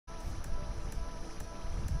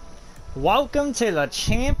Welcome to the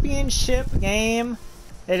championship game.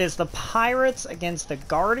 It is the Pirates against the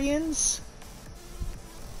Guardians.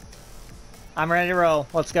 I'm ready to roll.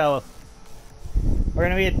 Let's go. We're going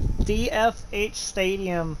to be at DFH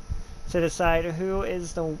Stadium to decide who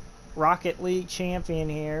is the Rocket League champion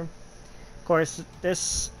here. Of course,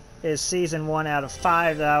 this is season 1 out of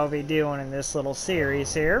 5 that I will be doing in this little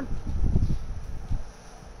series here.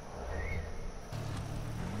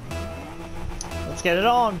 Let's get it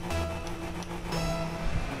on.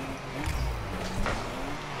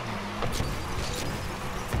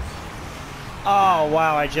 Oh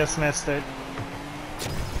wow, I just missed it.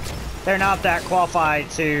 They're not that qualified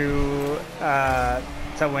to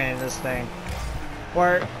win this thing.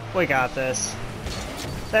 We got this.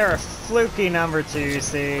 They're a fluky number 2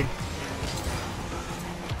 seed.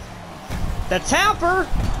 The Tapper!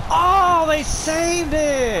 Oh, they saved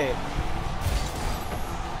it!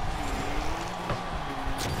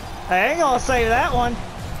 They ain't gonna save that one.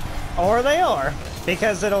 Or they are,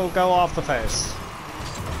 because it'll go off the post.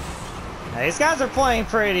 Now, these guys are playing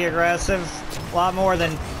pretty aggressive. A lot more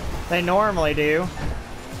than they normally do.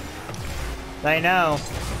 They know.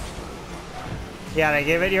 You gotta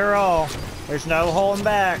give it your all. There's no holding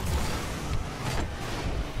back.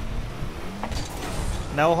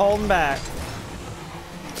 No holding back.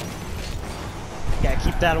 You gotta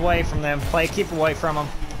keep that away from them. Keep away from them.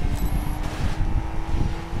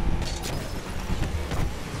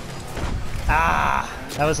 Ah!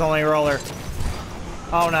 That was only a roller.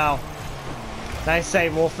 Oh no. Nice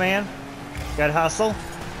save, Wolfman. Good hustle.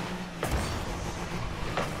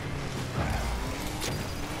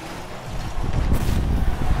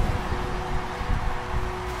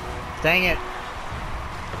 Dang it.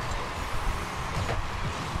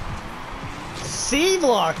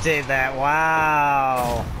 C-Block did that.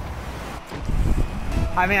 Wow.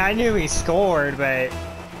 I mean, I knew he scored, but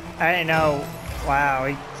I didn't know. Wow,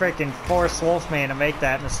 he freaking forced Wolfman to make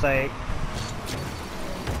that mistake.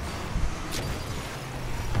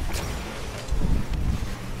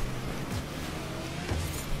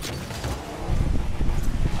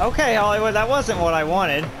 Okay, Hollywood, that wasn't what I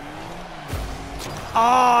wanted. Oh,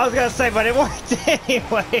 I was gonna say, but it worked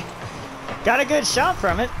anyway. Got a good shot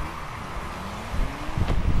from it.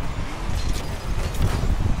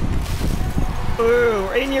 Ooh,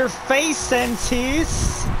 in your face,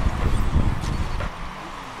 Sentis.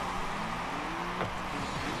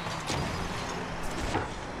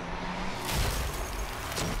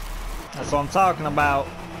 That's what I'm talking about.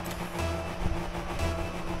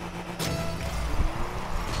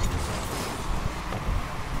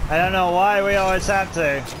 I don't know why we always have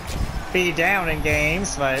to be down in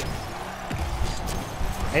games, but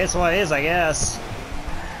it's what it is, I guess.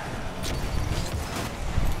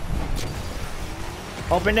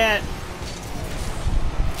 Open net.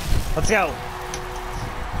 Let's go.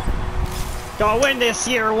 Gonna win this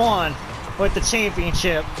year 1 with the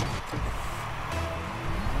championship.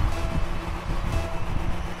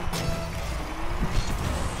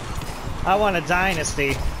 I want a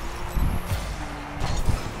dynasty.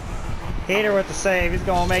 Hater with the save. He's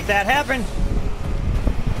gonna make that happen.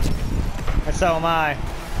 And so am I.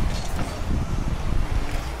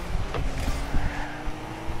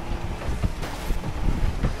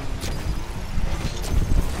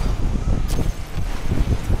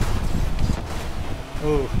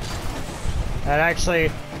 Ooh. That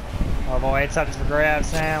actually... Oh boy, it's up for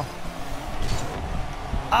grabs now.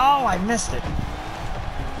 Oh, I missed it.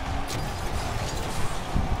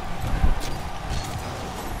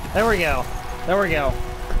 There we go. There we go.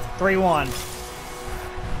 3-1.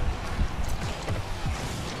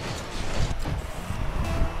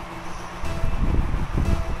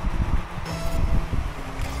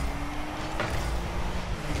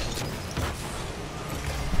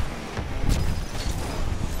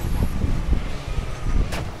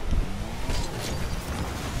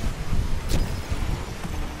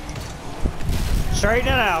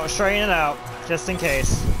 Straighten it out, just in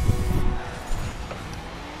case.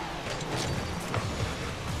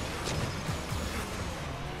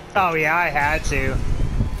 Oh yeah, I had to.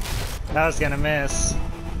 I was gonna miss.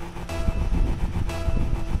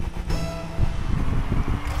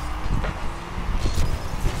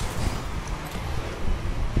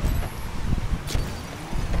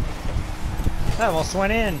 That almost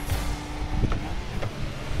went in.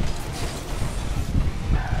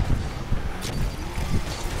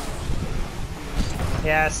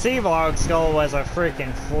 Yeah, C-Vlog's goal was a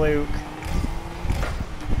freaking fluke.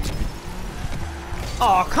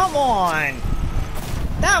 Oh, come on!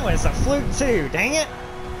 That was a fluke too, dang it!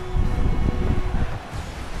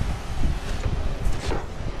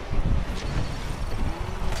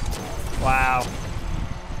 Wow.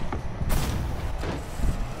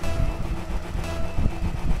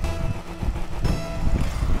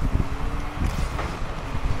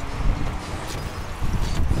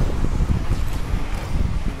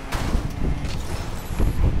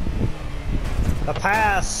 The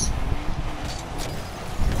pass.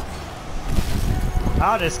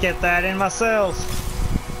 I'll just get that in myself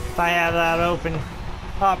if I have that open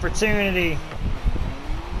opportunity.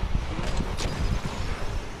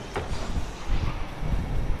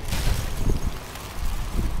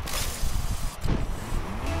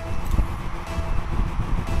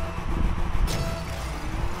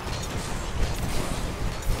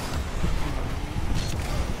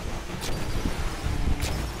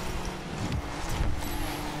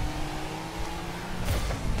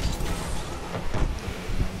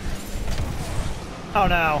 Oh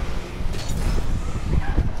no.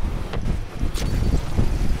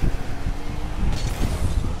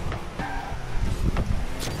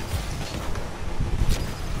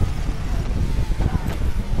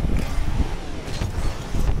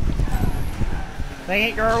 Dang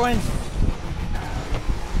it, Gerwin.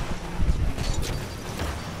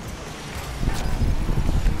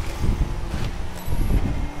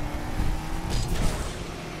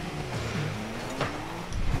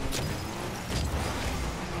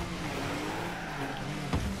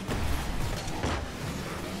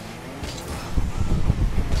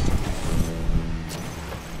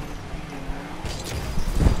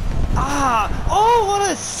 Ah! Oh, what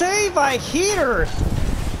a save by Heater!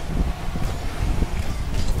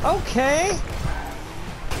 Okay.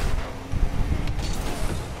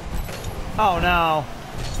 Oh no.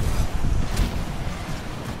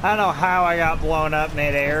 I don't know how I got blown up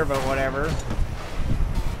midair, but whatever.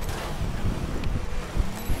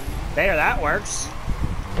 There, that works.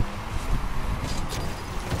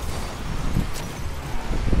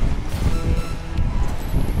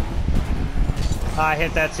 I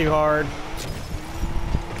hit that too hard.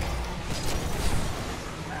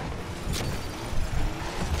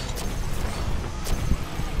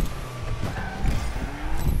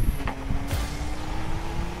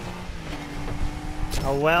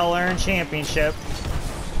 A well-earned championship.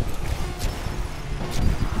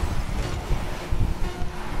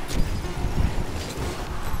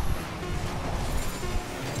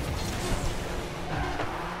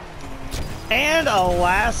 And a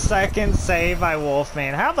last-second save by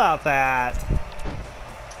Wolfman. How about that?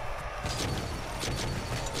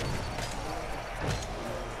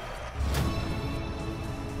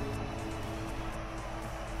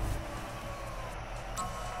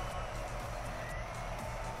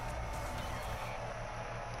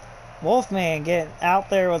 Wolfman getting out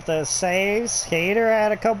there with the saves. Hater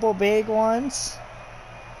had a couple big ones.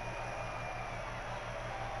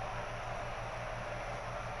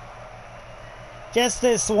 Just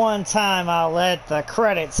this one time, I'll let the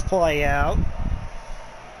credits play out.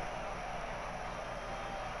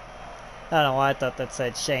 I don't know why I thought that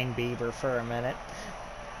said Shane Bieber for a minute.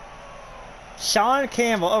 Sean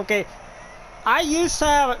Campbell. Okay, I used to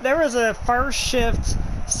have, there was a first shift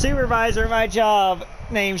supervisor at my job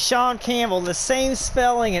named Sean Campbell. The same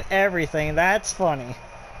spelling and everything. That's funny.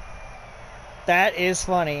 That is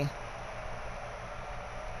funny.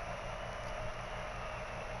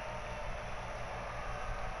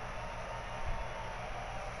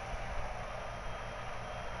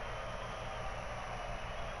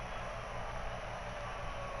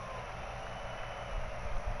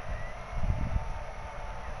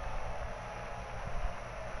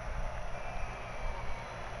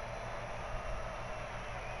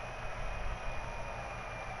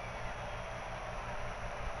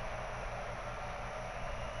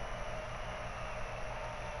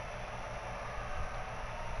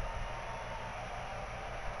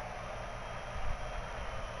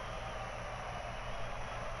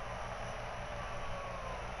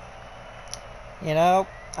 You know,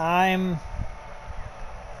 I'm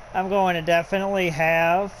going to definitely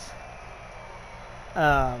have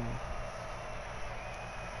I'm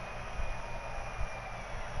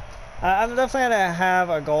definitely going to have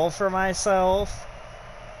a goal for myself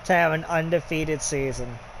to have an undefeated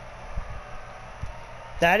season.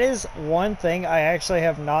 That is one thing I actually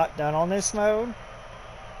have not done on this mode,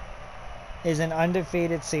 is an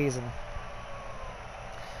undefeated season.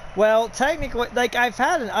 Well, technically, like, I've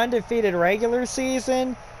had an undefeated regular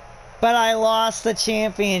season, but I lost the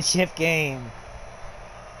championship game.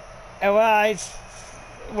 And what I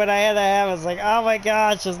had to have was like, oh my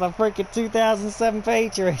gosh, it's the freaking 2007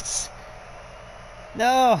 Patriots.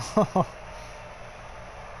 No. So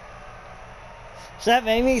that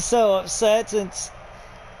made me so upset, since,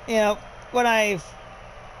 you know, when I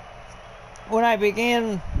when I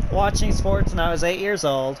began watching sports when I was 8 years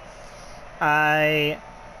old, in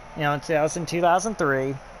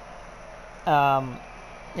 2003,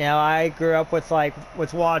 I grew up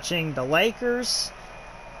with watching the Lakers,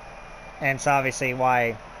 and it's obviously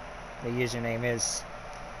why the username is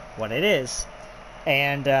what it is,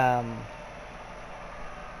 and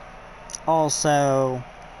also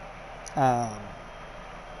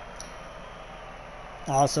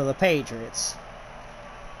the Patriots.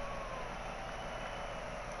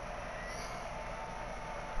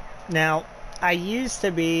 Now, I used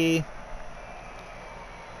to be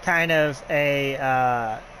kind of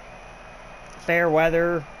a fair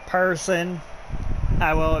weather person,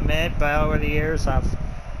 I will admit, but over the years I've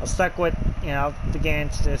stuck with, began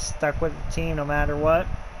to just stuck with the team no matter what.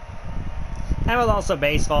 And with also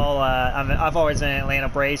baseball, I've always been an Atlanta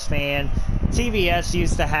Braves fan. TBS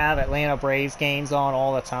used to have Atlanta Braves games on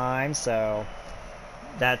all the time, so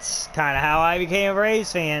that's kind of how I became a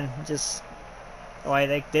Braves fan. Just the way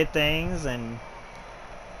they did things, and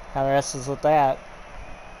how the rest is with that.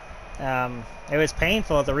 It was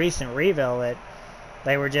painful at the recent rebuild that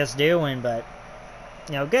they were just doing, but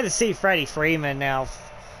good to see Freddie Freeman now.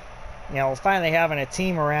 Finally having a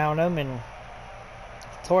team around him, and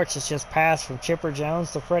the torch has just passed from Chipper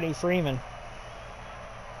Jones to Freddie Freeman.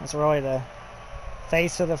 That's really the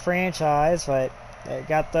face of the franchise, but they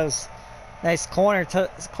got those nice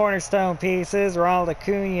cornerstone pieces, Ronald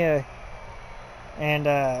Acuna and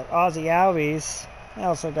Ozzie Albies. They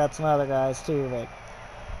also got some other guys too, but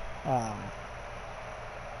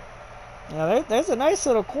there's a nice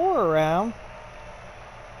little core around.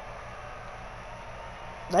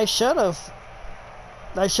 They should have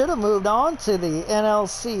moved on to the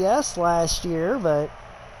NLCS last year, but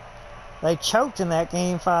they choked in that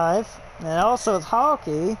Game 5. And also with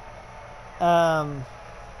hockey, I've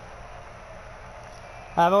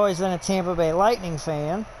always been a Tampa Bay Lightning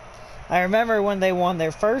fan. I remember when they won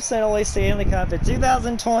their first and only Stanley Cup in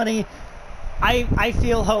 2020. I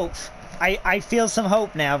feel hope. I feel some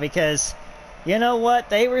hope now, because you know what?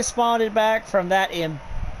 They responded back from that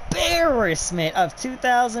embarrassment of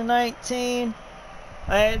 2019.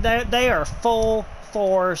 They are full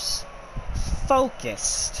force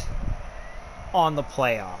focused on the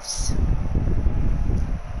playoffs.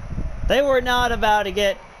 They were not about to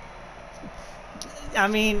get... I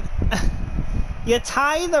mean, you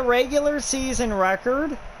tie the regular season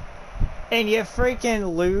record and you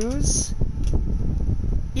freaking lose.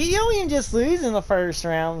 You don't even just lose in the first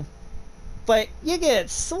round, but you get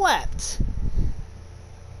swept.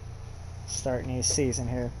 Start new season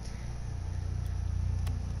here.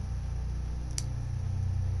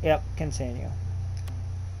 Yep, continue.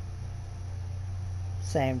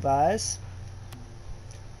 Same buys.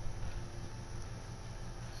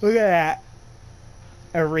 Look at that.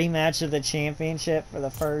 A rematch of the championship for the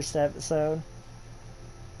first episode.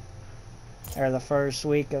 Or the first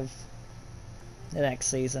week of the next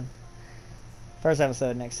season. First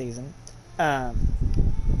episode next season. But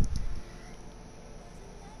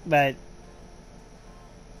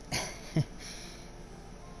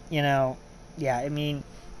yeah, I mean,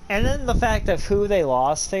 and then the fact of who they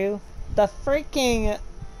lost to, the freaking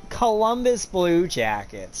Columbus Blue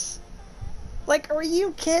Jackets. Like, are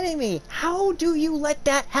you kidding me? How do you let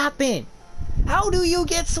that happen? How do you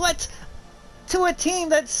get swept to a team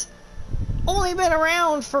that's only been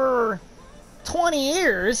around for 20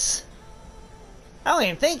 years? I don't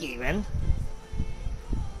even think even.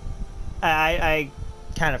 I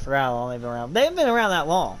kind of forgot how long they've been around. They haven't been around that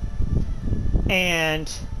long. And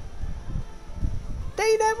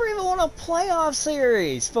they never even won a playoff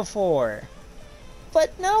series before.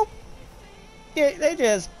 But nope. They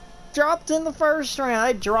just dropped in the first round.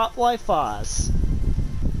 They dropped like flies.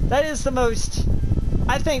 That is the most...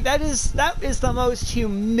 I think that is the most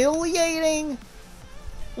humiliating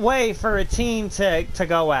way for a team to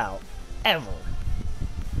go out. Ever.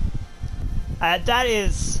 That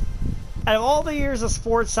is... Out of all the years of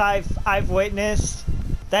sports I've witnessed,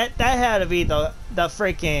 that had to be the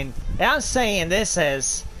freaking... And I'm saying this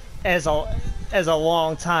as a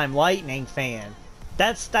long time Lightning fan.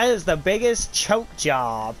 That is the biggest choke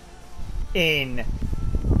job in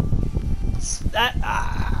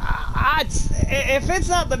if it's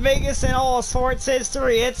not the biggest in all of sports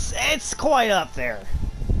history, it's quite up there.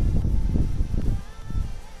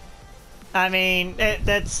 I mean,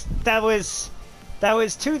 that was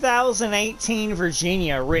 2018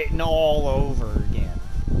 Virginia written all over again,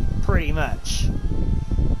 pretty much.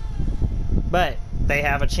 But they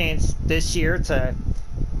have a chance this year to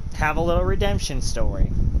have a little redemption story,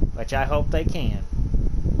 which I hope they can.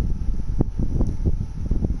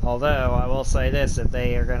 Although, I will say this, if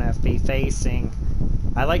they are going to be facing...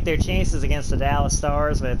 I like their chances against the Dallas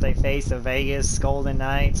Stars, but if they face the Vegas Golden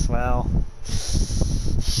Knights, well...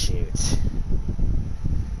 Shoot.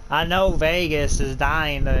 I know Vegas is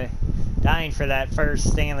dying for that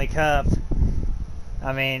first Stanley Cup.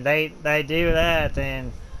 I mean, they do that,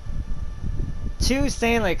 then... 2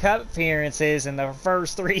 Stanley Cup appearances in the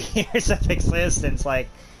first 3 years of existence, like...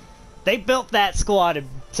 They built that squad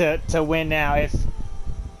to win now. If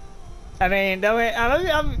I mean,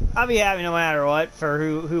 I'll be happy no matter what for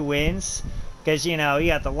who wins, because you know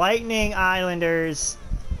you got the Lightning, Islanders,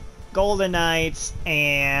 Golden Knights,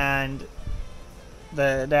 and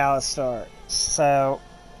the Dallas Stars. So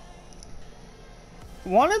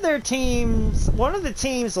one of the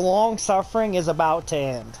teams' long suffering is about to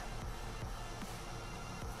end.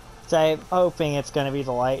 So I'm hoping it's going to be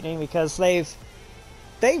the Lightning, because they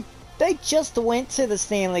just went to the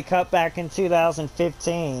Stanley Cup back in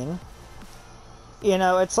 2015. You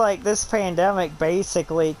know, it's like this pandemic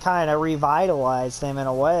basically kind of revitalized them in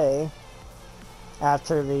a way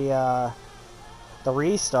after the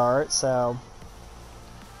restart, so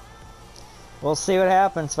we'll see what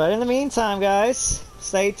happens. But in the meantime, guys,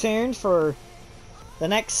 stay tuned for the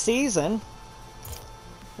next season,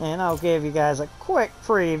 and I'll give you guys a quick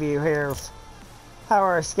preview here of how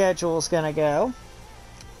our schedule is going to go.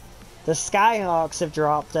 The Skyhawks have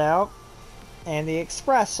dropped out, and the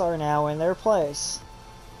Express are now in their place.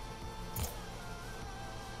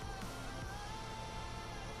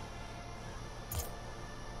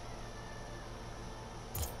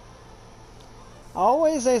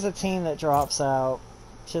 Always there's a team that drops out.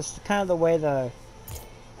 Just kind of the way the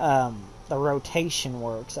rotation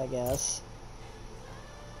works, I guess.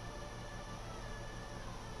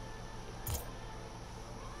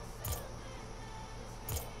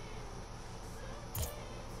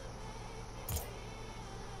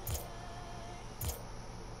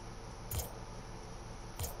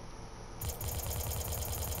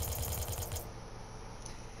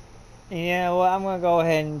 Yeah, well, I'm going to go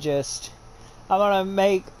ahead and I'm going to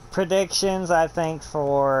make predictions, I think,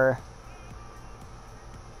 for...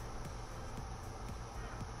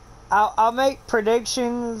 I'll make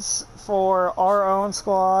predictions for our own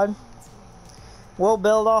squad. We'll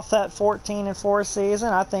build off that 14-4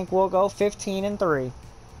 season. I think we'll go 15-3.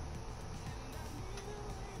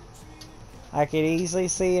 I could easily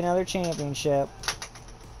see another championship.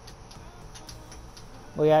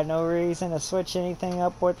 We got no reason to switch anything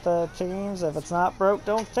up with the teams. If it's not broke,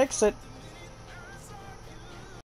 don't fix it.